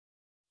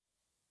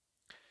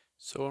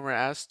So when we're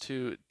asked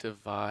to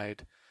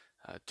divide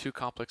two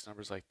complex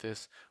numbers like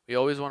this, we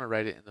always want to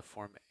write it in the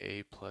form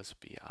a plus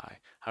bi.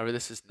 However,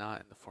 this is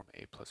not in the form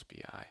a plus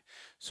bi.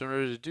 So in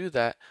order to do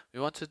that, we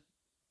want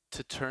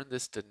to turn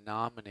this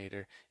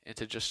denominator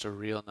into just a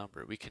real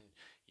number. We can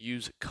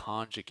use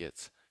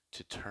conjugates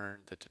to turn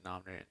the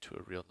denominator into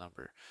a real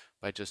number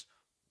by just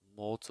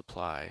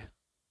multiply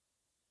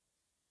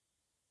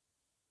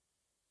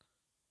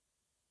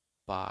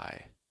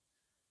by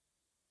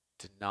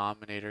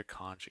denominator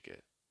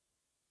conjugate.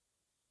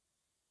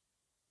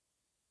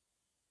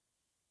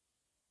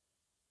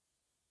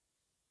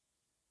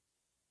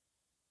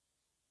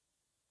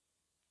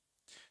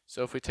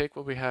 So if we take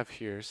what we have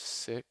here,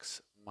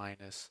 6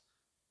 minus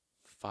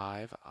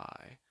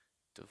 5i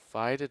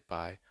divided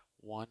by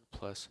 1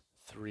 plus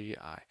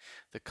 3i.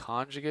 The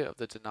conjugate of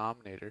the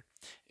denominator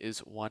is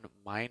 1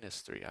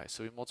 minus 3i.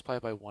 So we multiply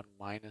by 1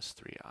 minus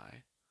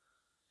 3i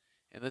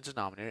in the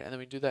denominator, and then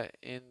we do that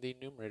in the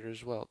numerator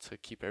as well to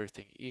keep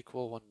everything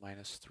equal, 1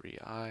 minus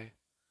 3i. And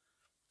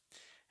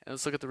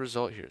let's look at the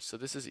result here. So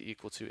this is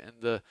equal to,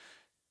 in the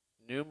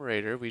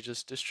numerator, we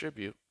just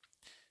distribute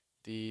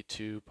the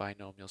two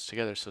binomials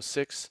together. So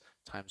 6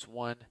 times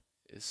 1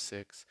 is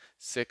 6.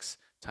 6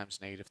 times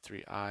negative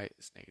 3i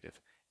is negative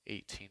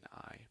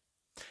 18i.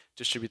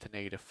 Distribute the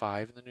negative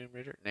 5 in the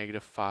numerator.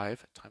 Negative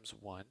 5 times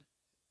 1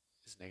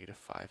 is negative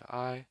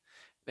 5i.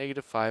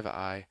 Negative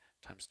 5i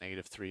times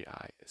negative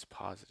 3i is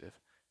positive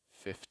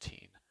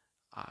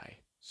 15i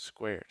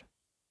squared.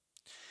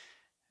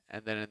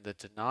 And then in the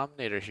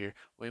denominator here,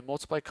 when we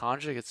multiply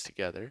conjugates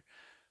together,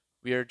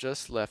 we are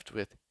just left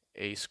with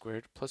a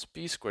squared plus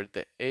b squared.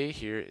 The a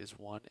here is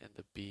 1 and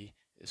the b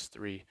is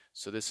 3.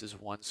 So this is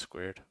 1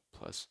 squared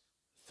plus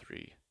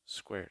 3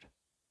 squared.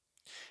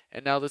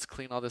 And now let's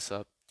clean all this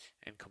up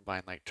and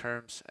combine like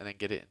terms and then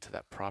get it into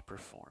that proper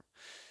form.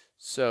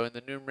 So in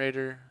the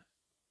numerator,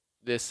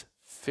 this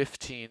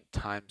 15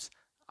 times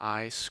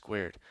I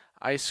squared.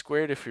 I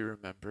squared, if you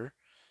remember,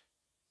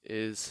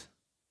 is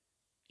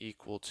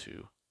equal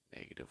to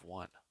negative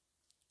 1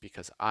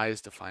 because I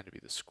is defined to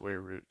be the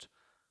square root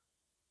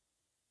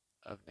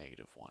of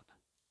negative 1.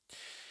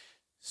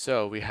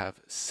 So we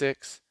have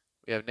 6,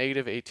 we have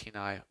negative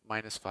 18i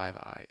minus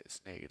 5i is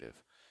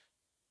negative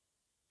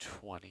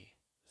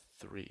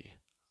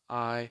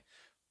 23i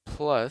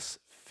plus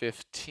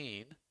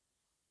 15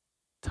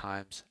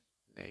 times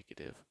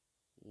negative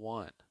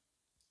 1.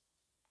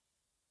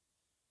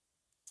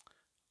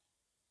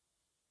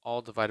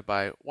 All divided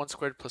by 1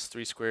 squared plus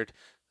 3 squared,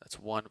 that's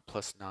 1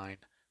 plus 9,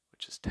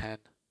 which is 10.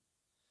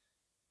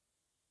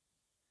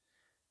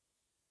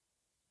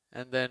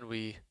 And then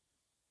we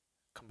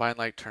combine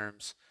like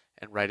terms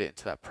and write it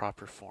into that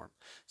proper form.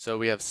 So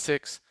we have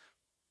 6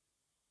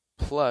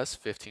 plus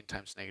 15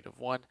 times negative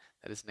 1,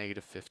 that is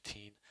negative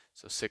 15.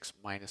 So 6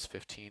 minus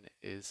 15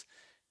 is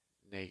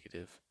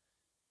negative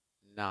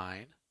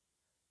 9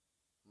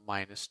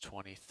 minus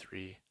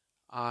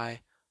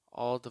 23i,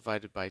 all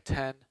divided by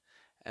 10.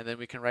 And then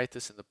we can write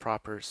this in the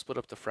proper, split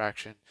up the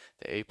fraction,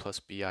 the a plus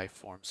bi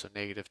form. So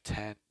negative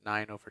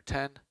 9 over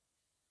 10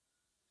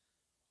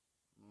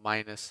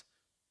 minus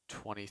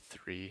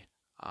 23i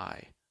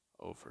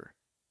over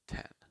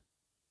 10.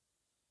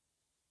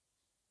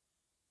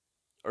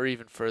 Or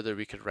even further,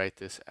 we could write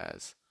this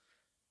as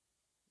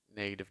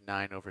negative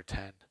 9 over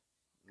 10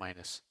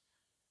 minus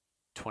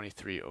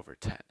 23 over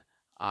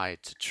 10i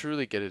to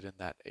truly get it in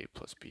that a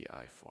plus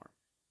bi form.